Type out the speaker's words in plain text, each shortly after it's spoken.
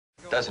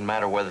Doesn't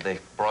matter whether they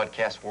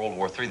broadcast World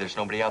War III, there's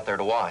nobody out there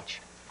to watch.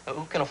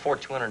 Who can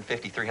afford $250,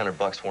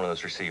 $300 for one of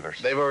those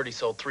receivers? They've already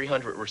sold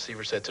 300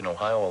 receiver sets in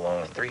Ohio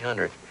alone.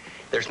 300.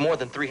 There's more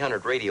than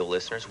 300 radio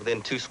listeners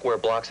within 2 square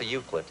blocks of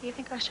Euclid. Do you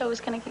think our show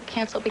is going to get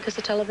canceled because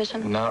of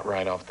television? Not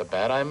right off the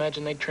bat. I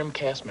imagine they'd trim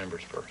cast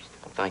members first.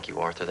 Well, thank you,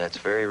 Arthur. That's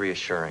very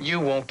reassuring. You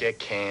won't get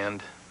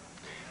canned.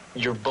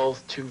 You're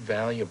both too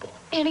valuable.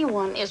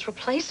 Anyone is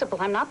replaceable.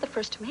 I'm not the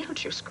first tomato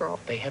juice girl.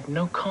 They have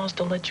no cause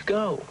to let you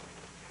go.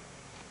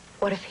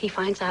 What if he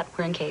finds out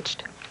we're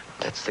engaged?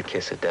 That's the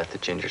kiss of death to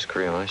Ginger's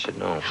career. I should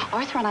know.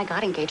 Arthur and I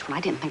got engaged when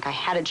I didn't think I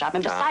had a job.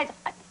 And besides,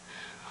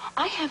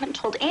 I haven't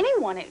told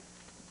anyone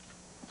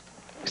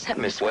except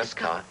Miss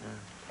Westcott.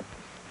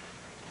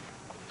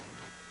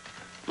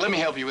 Let me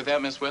help you with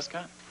that, Miss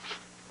Westcott.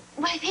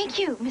 Why, thank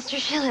you, Mr.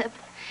 Shillip.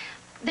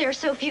 There are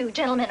so few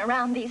gentlemen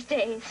around these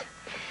days.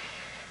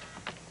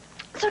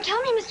 So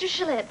tell me, Mr.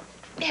 Shillip,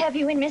 have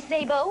you and Miss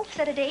Zabo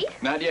set a date?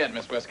 Not yet,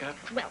 Miss Westcott.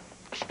 Well,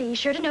 be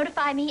sure to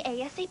notify me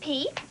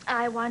ASAP.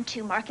 I want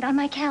to mark it on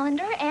my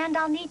calendar, and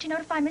I'll need to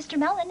notify Mr.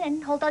 Mellon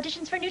and hold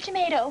auditions for New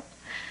Tomato.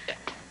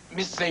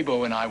 Miss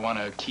Zabo and I want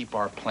to keep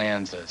our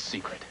plans a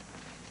secret.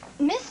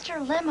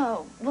 Mr.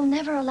 Lemo will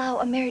never allow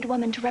a married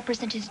woman to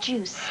represent his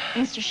juice,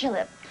 Mr.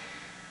 Shillip.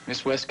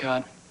 Miss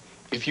Westcott,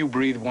 if you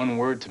breathe one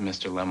word to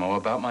Mr. Lemo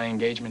about my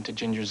engagement to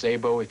Ginger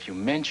Zabo, if you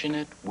mention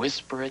it,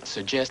 whisper it,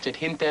 suggest it,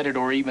 hint at it,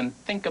 or even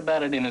think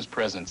about it in his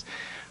presence,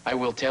 I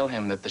will tell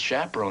him that the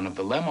chaperone of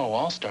the Lemo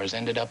All-Stars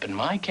ended up in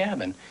my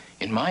cabin,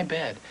 in my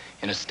bed,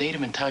 in a state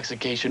of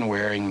intoxication,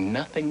 wearing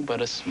nothing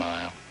but a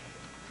smile.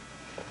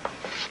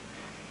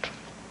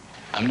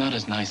 I'm not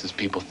as nice as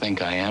people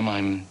think I am.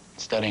 I'm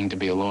studying to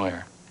be a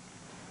lawyer.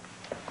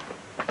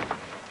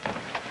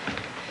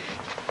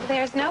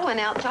 There's no one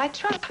else I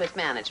trust with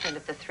management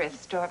of the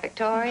thrift store,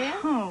 Victoria.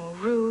 Oh,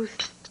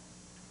 Ruth.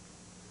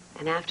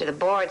 And after the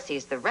board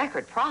sees the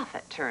record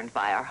profit turned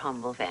by our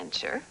humble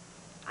venture,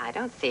 I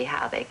don't see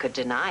how they could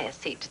deny a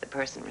seat to the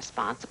person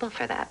responsible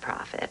for that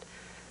profit.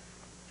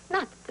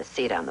 Not that the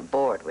seat on the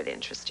board would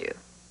interest you.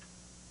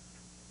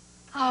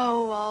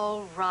 Oh,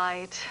 all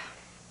right.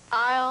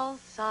 I'll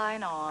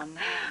sign on.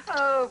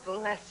 Oh,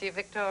 bless you,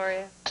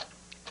 Victoria.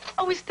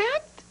 Oh, is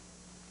that?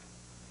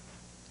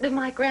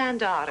 My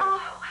granddaughter.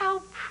 Oh,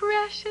 how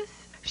precious.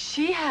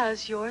 She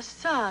has your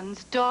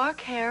son's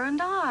dark hair and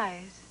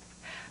eyes.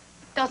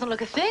 Doesn't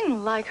look a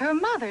thing like her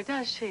mother,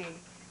 does she?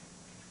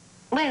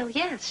 Well,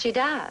 yes, she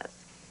does.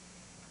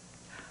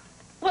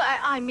 Well,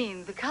 I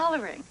mean the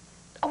coloring.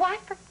 Oh, I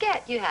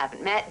forget you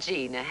haven't met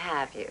Gina,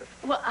 have you?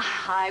 Well,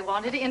 I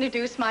wanted to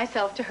introduce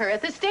myself to her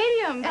at the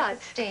stadium. At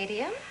the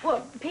stadium?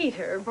 Well,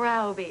 Peter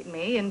browbeat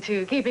me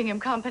into keeping him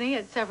company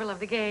at several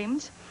of the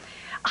games.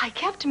 I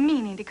kept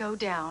meaning to go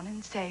down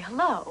and say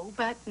hello,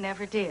 but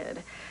never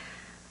did.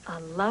 A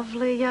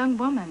lovely young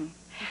woman.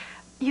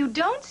 You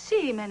don't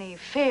see many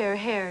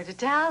fair-haired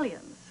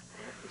Italians.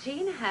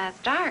 Gina has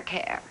dark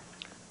hair.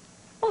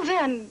 Well,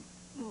 then,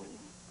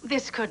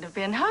 this couldn't have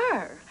been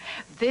her.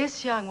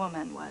 This young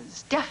woman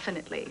was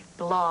definitely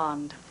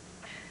blonde.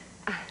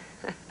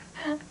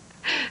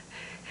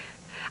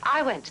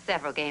 I went to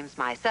several games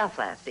myself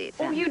last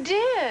season. Oh, you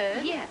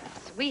did? Yes,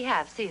 we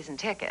have season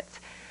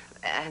tickets.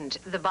 And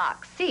the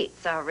box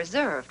seats are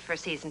reserved for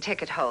season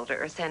ticket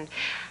holders. And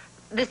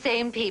the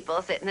same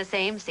people sit in the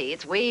same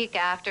seats week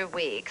after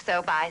week.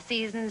 So by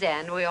season's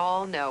end, we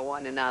all know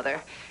one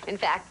another. In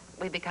fact,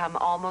 we become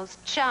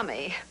almost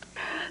chummy.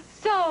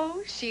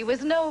 So, she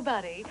was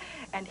nobody.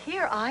 And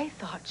here I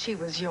thought she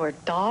was your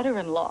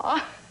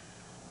daughter-in-law.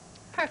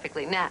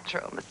 Perfectly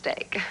natural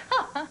mistake.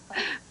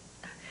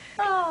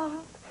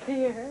 Oh,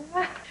 dear.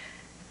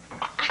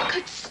 I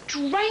could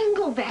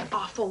strangle that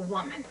awful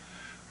woman.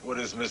 What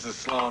has Mrs.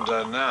 Sloan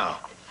done now?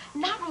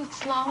 Not Ruth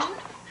Sloan,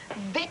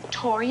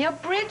 Victoria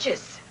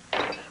Bridges.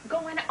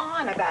 Going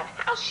on about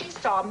how she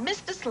saw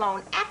Mr.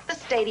 Sloan at the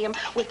stadium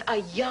with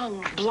a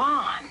young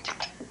blonde.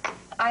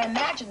 I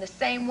imagine the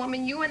same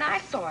woman you and I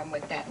saw him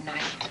with that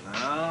night.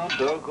 Now,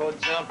 don't go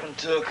jumping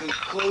to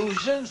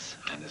conclusions.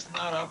 And it's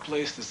not our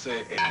place to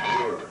say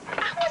a word.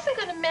 I wasn't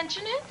going to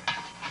mention it.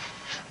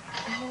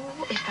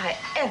 Oh, if I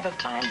ever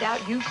find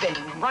out you've been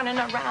running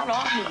around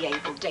on me,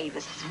 Abel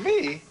Davis.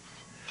 Me?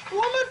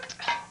 Woman?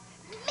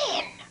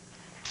 Men.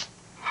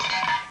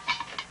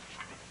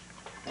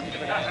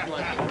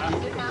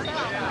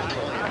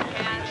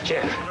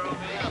 Jeff,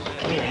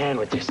 give me a hand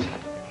with this.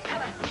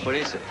 What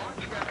is it?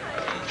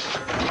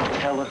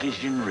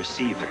 Television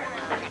receiver.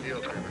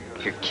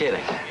 You're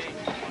kidding.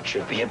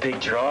 Should be a big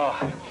draw.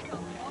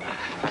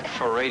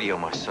 For radio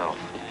myself.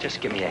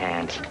 Just give me a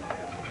hand.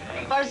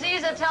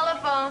 Barziza,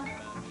 telephone.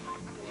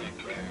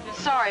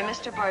 Sorry,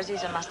 Mr.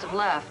 Barziza must have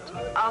left.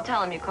 I'll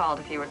tell him you called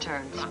if he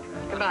returns.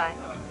 Goodbye.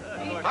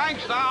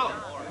 Thanks, Sal.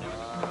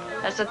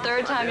 That's the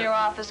third time your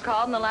office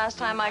called and the last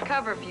time I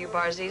cover for you,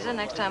 Barziza.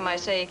 Next time I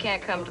say he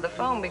can't come to the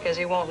phone because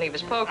he won't leave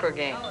his poker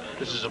game.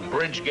 This is a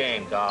bridge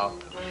game, Doll.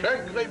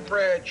 Strictly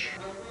bridge.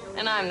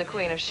 And I'm the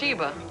Queen of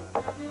Sheba.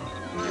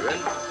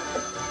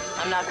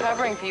 I'm not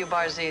covering for you,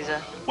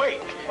 Barziza.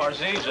 Wait,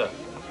 Barziza.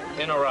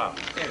 In or out?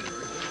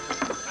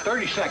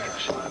 30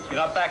 seconds. You're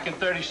not back in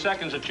 30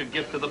 seconds that you'd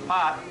get to the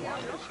pot.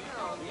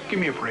 Give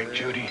me a break,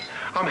 Judy.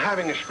 I'm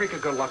having a streak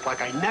of good luck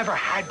like I never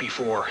had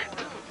before.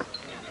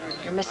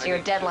 You're missing your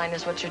deadline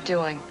is what you're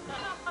doing.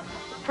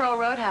 Pro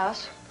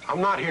Roadhouse.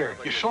 I'm not here.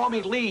 You saw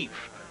me leave.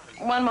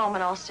 One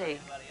moment, I'll see.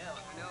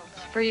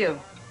 For you.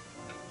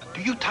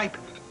 Do you type?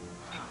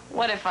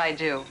 What if I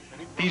do?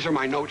 These are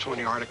my notes on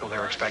the article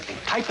they're expecting.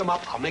 Type them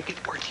up. I'll make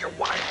it worth your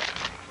while.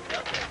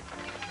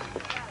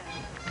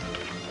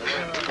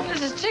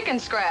 This is chicken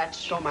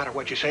scratch. Don't matter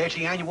what you say. It's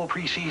the annual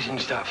preseason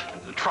stuff.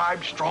 The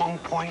tribe, strong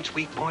points,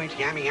 weak points,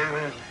 yammy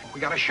yammy.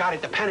 We got a shot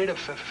at the pennant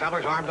if the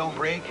feller's arm don't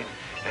break.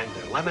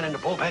 And Lemon in the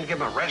bullpen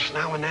give him a rest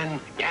now and then.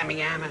 Yammy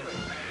yammy.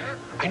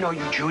 I know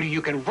you, Judy.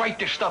 You can write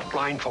this stuff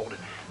blindfolded.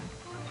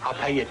 I'll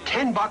pay you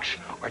 $10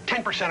 or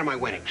 10% of my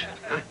winnings.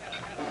 Huh?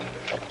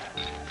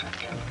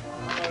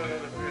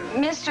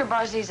 Mr.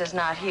 Barziza's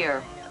not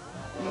here,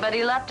 but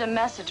he left a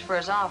message for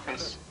his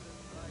office.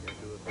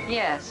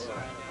 Yes.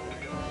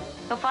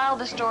 He'll file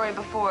the story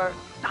before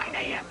 9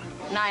 a.m.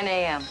 9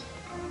 a.m.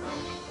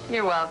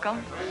 You're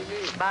welcome.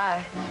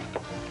 Bye.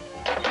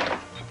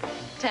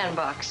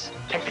 $10.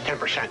 Take the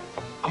 10%.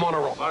 I'm on a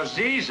roll.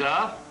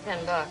 Barziza?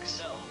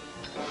 $10.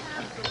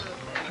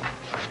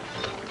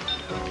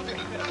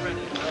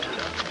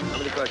 How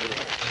many cards you need?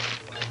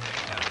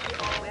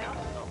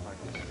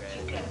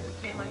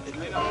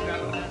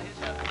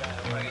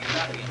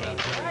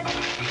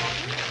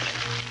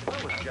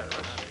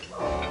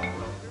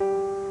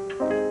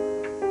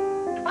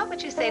 What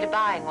would you say to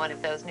buying one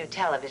of those new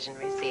television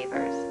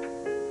receivers?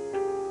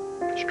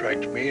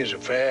 Strikes me as a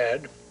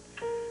fad.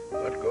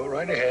 But go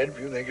right ahead if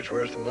you think it's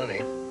worth the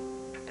money.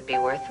 It'd be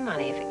worth the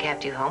money if it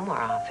kept you home more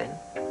often.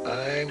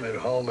 I'm at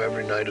home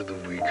every night of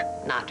the week.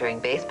 Not during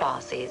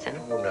baseball season.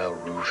 Oh, now,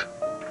 Ruth.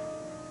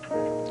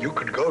 You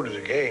could go to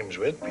the games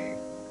with me.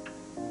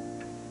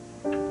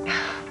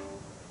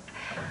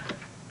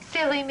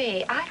 Silly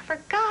me. I'd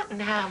forgotten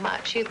how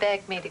much you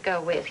begged me to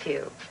go with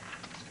you.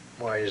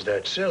 Why is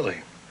that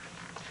silly?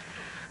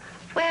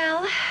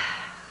 Well,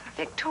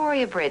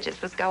 Victoria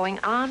Bridges was going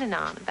on and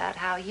on about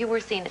how you were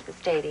seen at the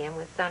stadium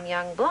with some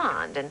young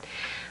blonde, and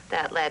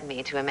that led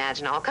me to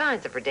imagine all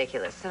kinds of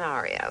ridiculous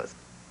scenarios.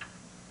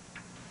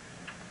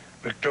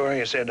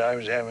 Victoria said I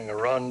was having a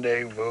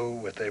rendezvous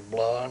with a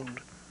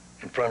blonde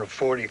in front of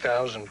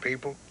 40,000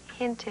 people.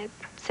 Hinted,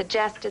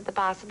 suggested the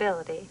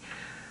possibility.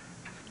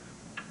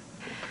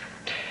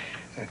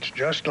 It's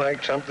just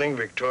like something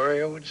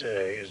Victoria would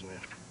say, isn't it?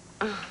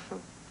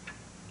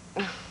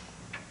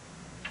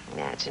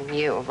 Imagine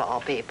you, of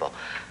all people.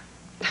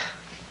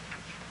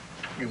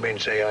 You mean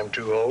say I'm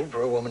too old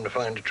for a woman to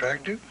find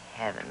attractive?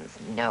 Heavens,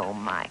 no,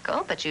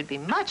 Michael, but you'd be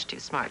much too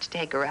smart to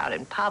take her out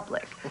in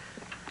public.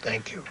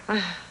 Thank you.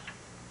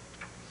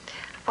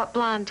 What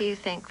blonde do you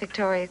think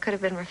Victoria could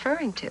have been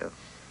referring to?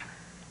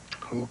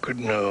 Who could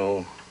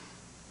know?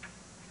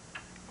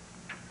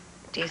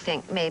 Do you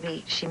think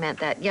maybe she meant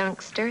that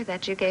youngster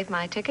that you gave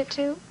my ticket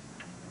to?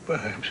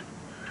 Perhaps.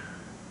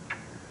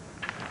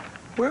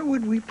 Where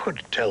would we put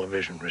a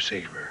television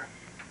receiver?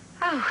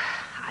 Oh,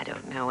 I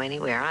don't know.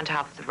 Anywhere on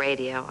top of the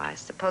radio, I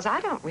suppose.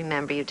 I don't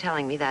remember you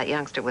telling me that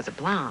youngster was a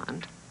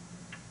blonde.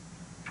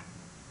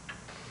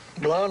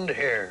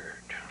 Blonde-haired.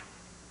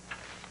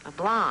 A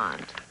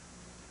blonde?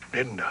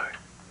 Didn't I?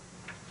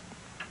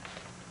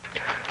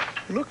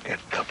 Look at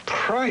the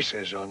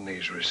prices on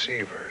these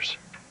receivers.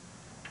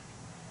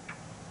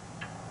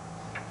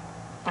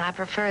 I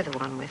prefer the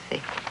one with the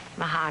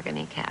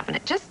mahogany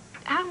cabinet. Just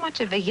how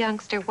much of a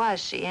youngster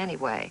was she,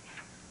 anyway?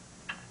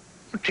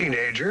 A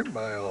teenager,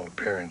 by all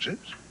appearances.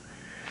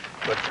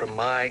 But from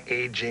my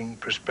aging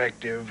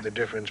perspective, the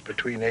difference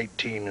between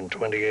 18 and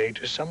 28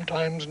 is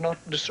sometimes not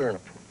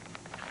discernible.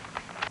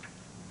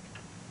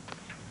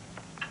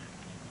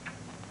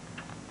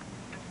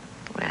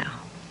 Well,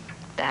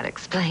 that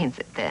explains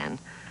it then.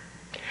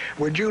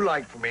 Would you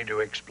like for me to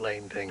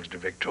explain things to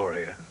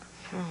Victoria?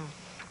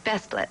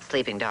 Best let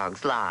sleeping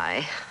dogs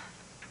lie.